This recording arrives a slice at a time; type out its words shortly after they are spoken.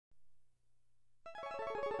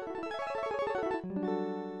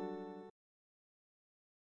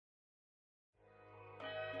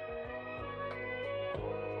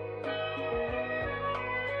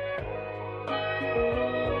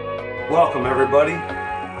Welcome everybody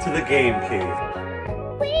to the Game Cave.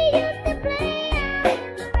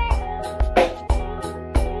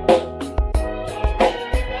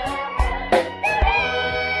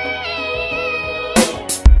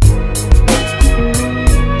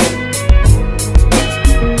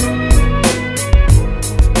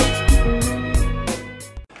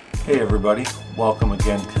 Hey everybody, welcome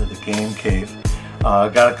again to the Game Cave.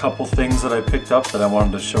 Got a couple things that I picked up that I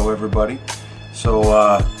wanted to show everybody.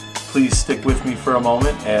 So please stick with me for a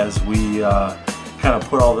moment as we kind of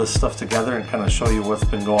put all this stuff together and kind of show you what's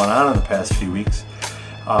been going on in the past few weeks.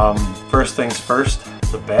 First things first,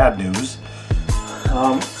 the bad news.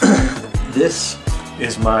 This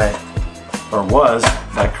is was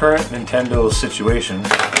my current Nintendo situation.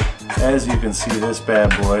 As you can see, this bad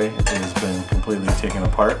boy has been completely taken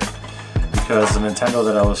apart because the Nintendo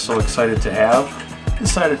that I was so excited to have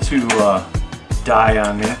decided to die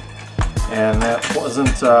on me, and that wasn't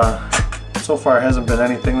so far hasn't been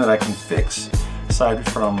anything that I can fix aside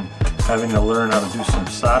from having to learn how to do some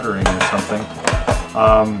soldering or something.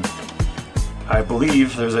 I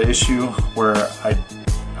believe there's an issue where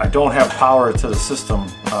I don't have power to the system.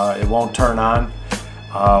 It won't turn on.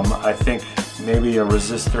 I think maybe a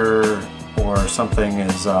resistor or something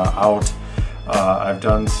is out. I've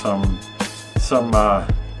done some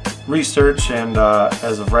research, and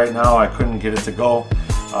as of right now I couldn't get it to go.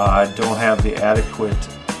 I don't have the adequate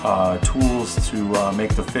tools to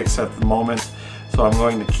make the fix at the moment, so I'm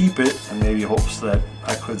going to keep it and maybe hopes that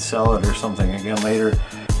I could sell it or something again later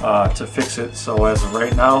to fix it. So as of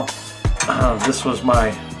right now, this was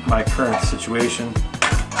my current situation.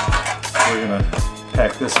 We're gonna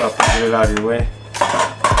pack this up and get it out of your way.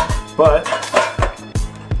 But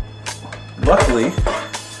luckily,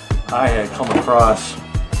 I had come across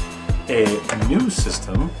a new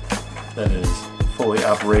system that is fully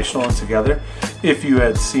operational and together. If you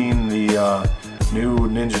had seen the new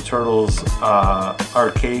Ninja Turtles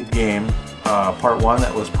arcade game, part 1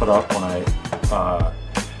 that was put up when I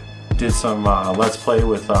did some Let's Play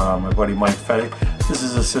with my buddy Mike Fettig, this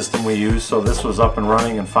is a system we use, so this was up and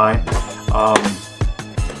running and fine.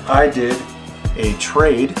 I did a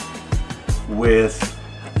trade with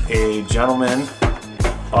a gentleman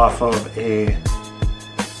off of a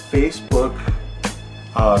Facebook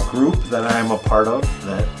group that I'm a part of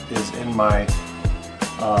that is in my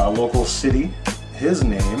local city. His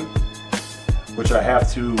name, which I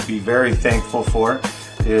have to be very thankful for,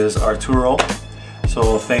 is Arturo.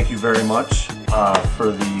 So thank you very much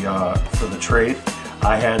for the trade.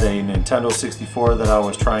 I had a Nintendo 64 that I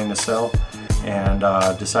was trying to sell, and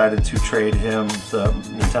decided to trade him the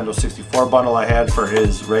Nintendo 64 bundle I had for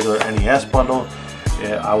his regular NES bundle.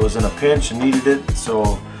 I was in a pinch and needed it,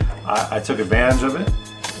 so I took advantage of it.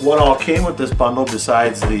 What all came with this bundle,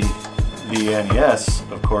 besides the NES,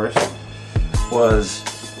 of course, was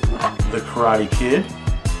the Karate Kid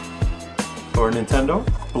for Nintendo,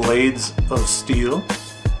 Blades of Steel,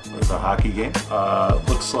 was a hockey game,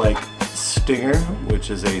 looks like Stinger, which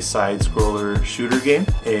is a side-scroller shooter game,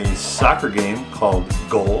 a soccer game called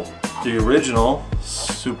Goal, the original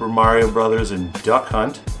Super Mario Brothers and Duck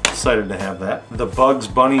Hunt, excited to have that, the Bugs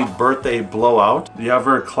Bunny Birthday Blowout, the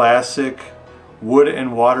ever classic Wood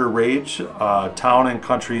and Water Rage Town and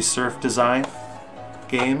Country Surf Design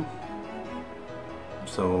game,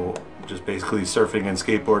 so just basically surfing and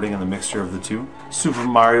skateboarding and the mixture of the two, Super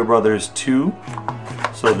Mario Brothers 2.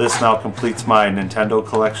 So this now completes my Nintendo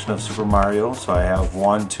collection of Super Mario. So I have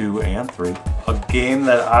 1, 2, and 3. A game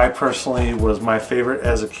that I personally was my favorite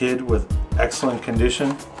as a kid with excellent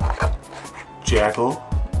condition, Jackal.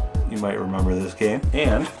 You might remember this game.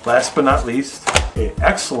 And last but not least, an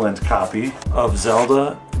excellent copy of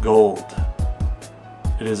Zelda Gold.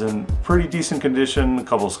 It is in pretty decent condition, a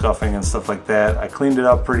couple scuffing and stuff like that. I cleaned it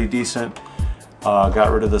up pretty decent,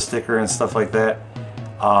 got rid of the sticker and stuff like that.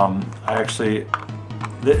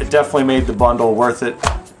 It definitely made the bundle worth it,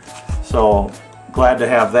 so glad to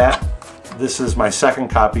have that. This is my second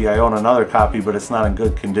copy. I own another copy, but it's not in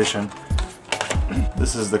good condition.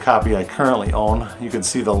 This is the copy I currently own. You can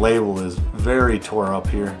see the label is very tore up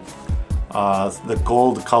here. The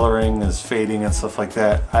gold coloring is fading and stuff like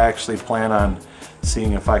that. I actually plan on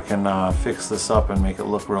seeing if I can fix this up and make it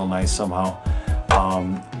look real nice somehow.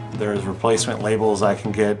 There's replacement labels I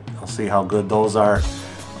can get. I'll see how good those are.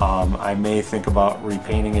 I may think about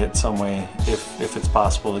repainting it some way if it's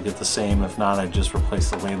possible to get the same. If not, I'd just replace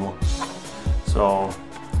the label. So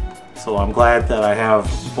I'm glad that I have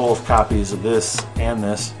both copies of this and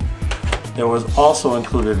this. There was also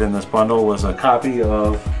included in this bundle was a copy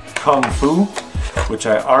of Kung Fu, which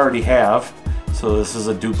I already have. So this is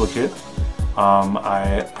a duplicate.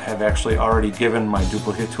 I have actually already given my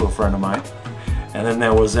duplicate to a friend of mine. And then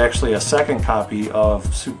there was actually a second copy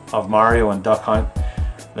of Mario and Duck Hunt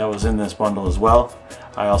that was in this bundle as well.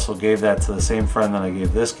 I also gave that to the same friend that I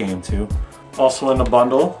gave this game to. Also in the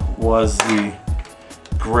bundle was the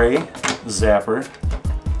gray Zapper.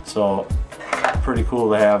 So pretty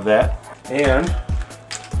cool to have that. And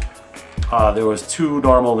there was 2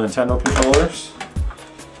 normal Nintendo controllers.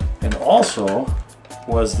 And also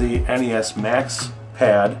was the NES Max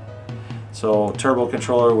pad. So turbo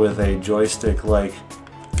controller with a joystick-like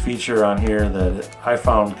feature on here that I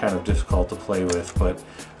found kind of difficult to play with, but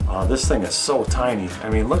this thing is so tiny. I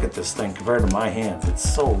mean, look at this thing compared to my hands. It's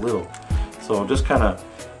so little. So just kind of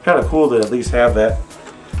cool to at least have that,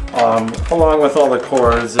 along with all the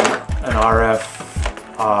cords and an RF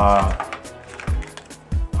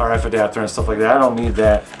adapter and stuff like that. I don't need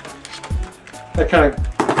that. That kind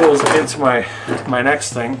of goes into my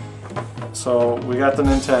next thing. So we got the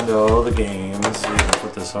Nintendo, the games. We're gonna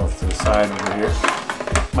put this off to the side over here.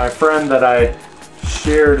 My friend that I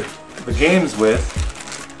shared the games with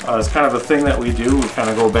is kind of a thing that we do. We kind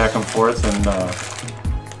of go back and forth, and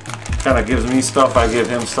kind of gives me stuff, I give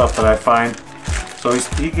him stuff that I find. So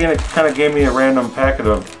he kind of gave me a random packet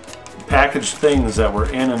of packaged things that were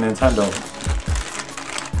in a Nintendo.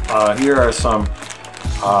 Here are some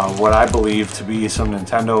what I believe to be some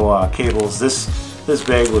Nintendo cables. This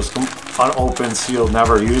bag was unopened, sealed,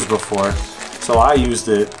 never used before, so I used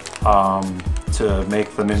it to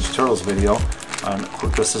make the Ninja Turtles video and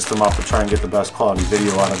hook the system up to try and get the best quality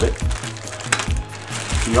video out of it.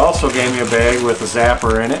 He also gave me a bag with a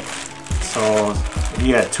zapper in it, so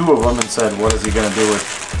he had 2 of them and said, what is he going to do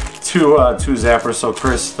with two zappers? So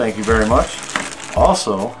Chris, thank you very much.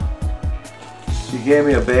 Also, he gave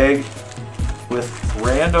me a bag with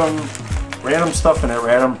random stuff in it,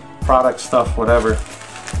 random product stuff, whatever.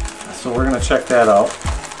 So we're going to check that out.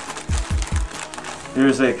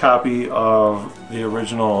 Here's a copy of the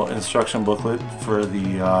original instruction booklet for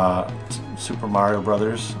the Super Mario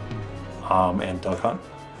Brothers and Duck Hunt.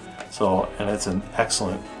 So, and it's in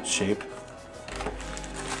excellent shape.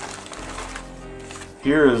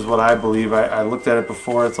 Here is what I believe, I looked at it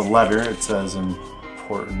before, it's a letter. It says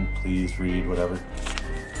important, please read, whatever.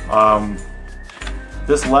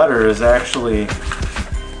 This letter is actually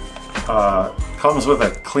comes with a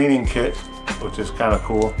cleaning kit, which is kind of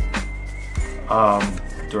cool.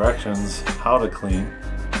 Directions how to clean,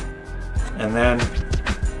 and then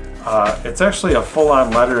it's actually a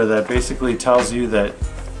full-on letter that basically tells you that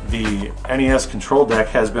the NES control deck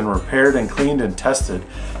has been repaired and cleaned and tested.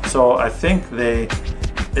 So I think they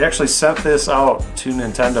actually sent this out to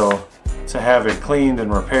Nintendo to have it cleaned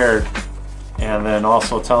and repaired, and then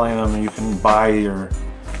also telling them you can buy your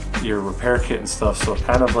repair kit and stuff. So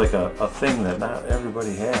kind of like a thing that not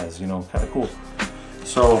everybody has, you know, kind of cool.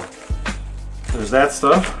 So there's that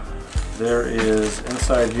stuff. There is,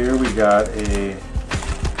 inside here we got an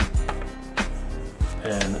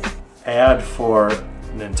ad for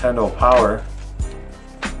Nintendo Power.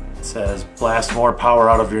 It says blast more power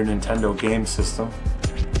out of your Nintendo game system.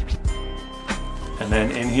 And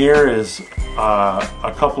then in here is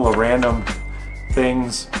a couple of random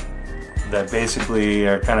things that basically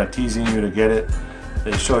are kind of teasing you to get it.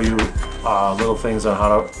 They show you little things on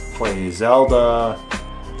how to play Zelda,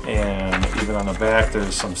 and even on the back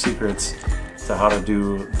there's some secrets to how to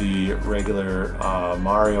do the regular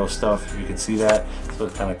Mario stuff, if you can see that. So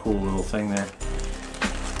it's kind of cool little thing there.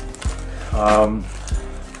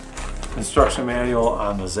 Instruction manual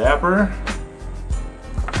on the zapper.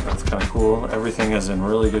 That's kind of cool. Everything is in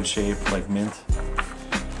really good shape, like mint.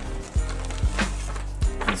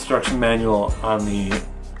 Instruction manual on the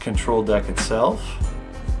control deck itself.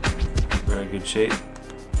 Very good shape.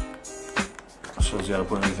 Shows you how to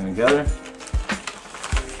put everything together.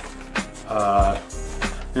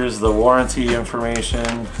 Here's the warranty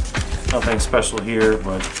information. Nothing special here,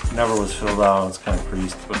 but never was filled out. It's kind of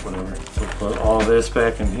creased, but whatever. So put all this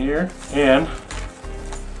back in here. And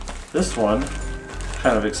this one,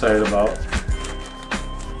 kind of excited about.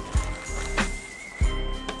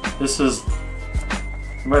 This is,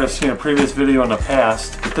 you might have seen a previous video in the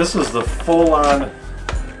past, but this is the full-on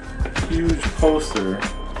huge poster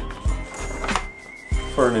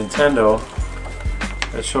for Nintendo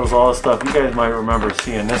that shows all the stuff. You guys might remember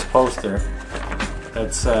seeing this poster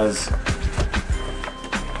that says,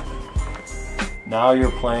 "Now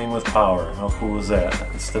you're playing with power." How cool is that?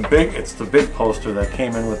 It's the big poster that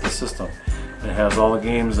came in with the system. It has all the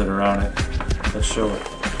games that are on it that show it.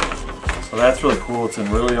 So that's really cool. It's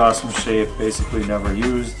in really awesome shape, basically never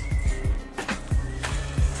used.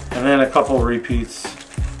 And then a couple repeats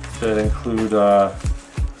that include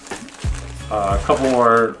A couple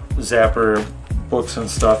more Zapper books and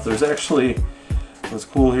stuff. There's actually, what's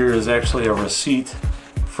cool here is actually a receipt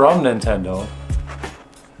from Nintendo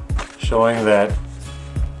showing that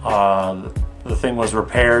the thing was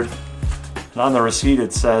repaired. And on the receipt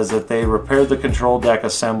it says that they repaired the control deck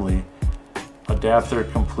assembly, adapter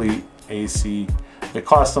complete AC. It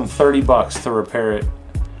cost them 30 bucks to repair it,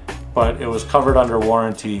 but it was covered under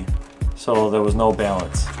warranty, so there was no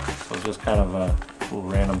balance. So just kind of a little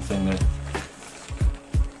random thing there.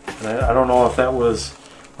 And I don't know if that was,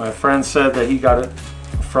 my friend said that he got it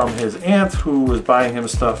from his aunt who was buying him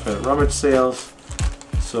stuff at rummage sales.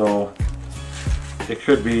 So it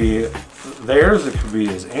could be theirs, it could be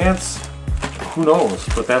his aunt's, who knows,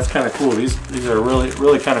 but that's kind of cool. These are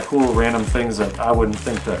really kind of cool random things that I wouldn't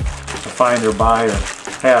think to find or buy or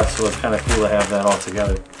have, so it's kind of cool to have that all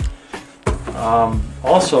together.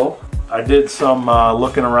 Also, I did some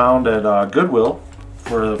looking around at Goodwill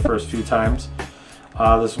for the first few times.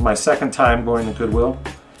 This was my second time going to Goodwill,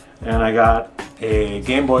 and I got a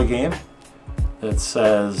Game Boy game that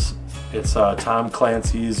says it's Tom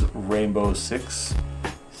Clancy's Rainbow Six,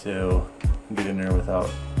 so get in there without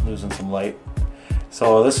losing some light.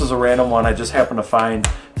 So this is a random one I just happened to find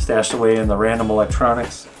stashed away in the random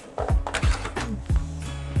electronics.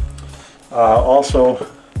 Also,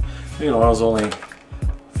 you know, it was only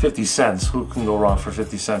 50 cents. Who can go wrong for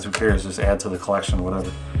 50 cents? Who cares? Just add to the collection,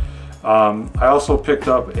 whatever. I also picked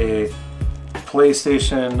up a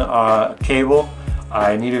PlayStation cable.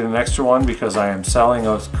 I needed an extra one because I am selling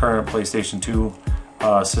a current PlayStation 2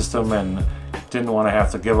 system and didn't want to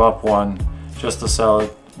have to give up one just to sell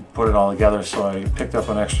it, put it all together. So I picked up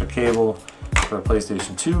an extra cable for a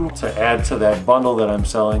PlayStation 2 to add to that bundle that I'm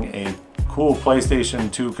selling, a cool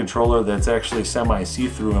PlayStation 2 controller that's actually semi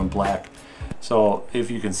see-through in black. So if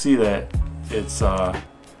you can see that, it's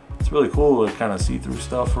really cool to kind of see through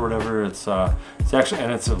stuff or whatever. It's actually,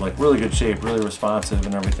 and it's like really good shape, really responsive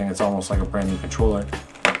and everything. It's almost like a brand new controller.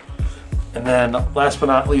 And then last but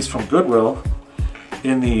not least from Goodwill,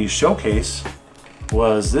 in the showcase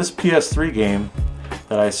was this PS3 game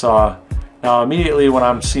that I saw. Now immediately when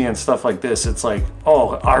I'm seeing stuff like this, it's like,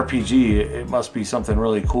 oh, RPG, it must be something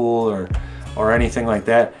really cool or anything like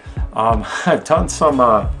that. I've done some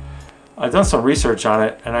research on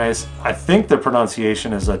it, and I think the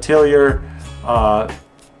pronunciation is Atelier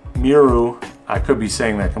Miru. I could be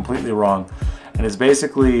saying that completely wrong. And it's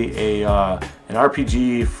basically an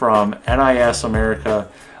RPG from NES America.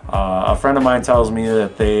 A friend of mine tells me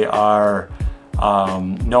that they are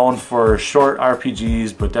known for short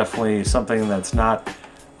RPGs, but definitely something that's not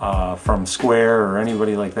from Square or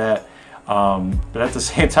anybody like that. But at the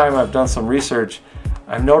same time, I've done some research.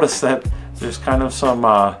 I've noticed that there's kind of some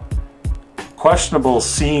questionable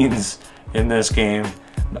scenes in this game.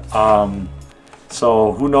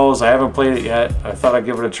 So who knows? I haven't played it yet. I thought I'd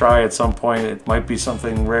give it a try at some point. It might be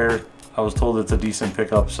something rare. I was told it's a decent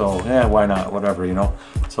pickup, so yeah, why not? Whatever, you know.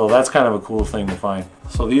 So that's kind of a cool thing to find.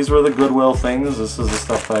 So these were the Goodwill things. This is the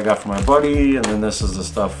stuff that I got from my buddy, and then this is the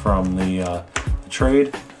stuff from the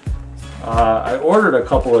trade. I ordered a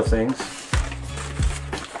couple of things,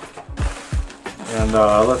 and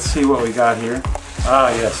let's see what we got here.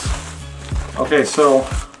 Yes. Okay, so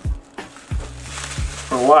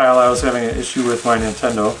for a while I was having an issue with my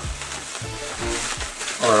Nintendo,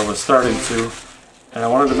 or I was starting to, and I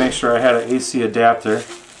wanted to make sure I had an AC adapter.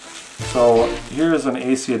 So here's an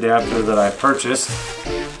AC adapter that I purchased.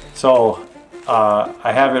 So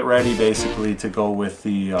I have it ready basically to go with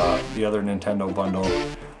the other Nintendo bundle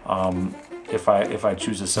if I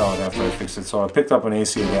choose to sell it after I fix it. So I picked up an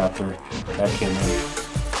AC adapter that came in.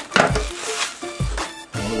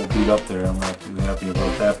 Beat up there. I'm not too happy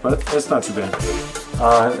about that, but it's not too bad.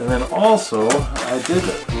 And then also I did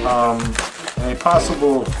a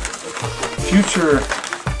possible future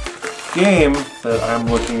game that I'm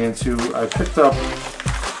looking into. I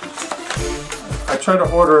tried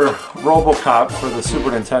to order RoboCop for the Super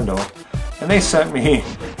Nintendo, and they sent me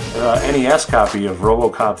an NES copy of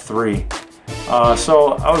RoboCop 3.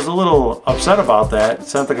 So I was a little upset about that.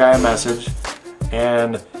 Sent the guy a message,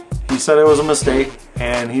 and he said it was a mistake,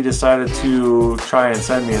 and he decided to try and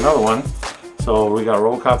send me another one. So we got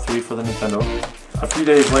RoboCop 3 for the Nintendo. A few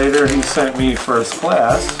days later, he sent me First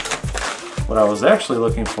Class, what I was actually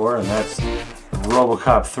looking for, and that's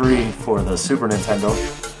RoboCop 3 for the Super Nintendo.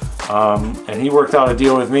 And he worked out a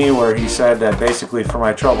deal with me where he said that basically for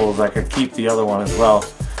my troubles, I could keep the other one as well.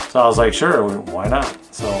 So I was like, sure, why not?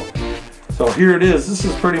 So here it is. This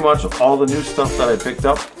is pretty much all the new stuff that I picked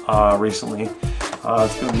up recently.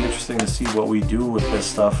 It's going to be interesting to see what we do with this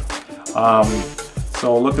stuff.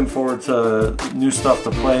 So looking forward to new stuff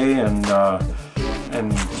to play and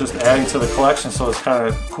and just adding to the collection. So it's kind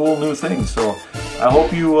of cool new things. So I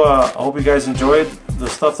hope you guys enjoyed the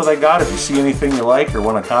stuff that I got. If you see anything you like or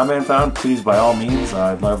want to comment on, please, by all means,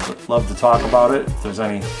 I'd love to talk about it. If there's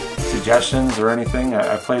any suggestions or anything,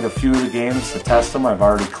 I played a few of the games to test them. I've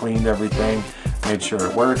already cleaned everything, made sure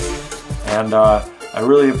it works, and I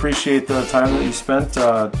really appreciate the time that you spent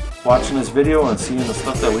watching this video and seeing the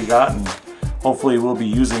stuff that we got, and hopefully we'll be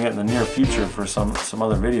using it in the near future for some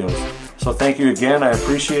other videos. So thank you again, I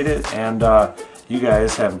appreciate it, and you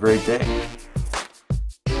guys have a great day.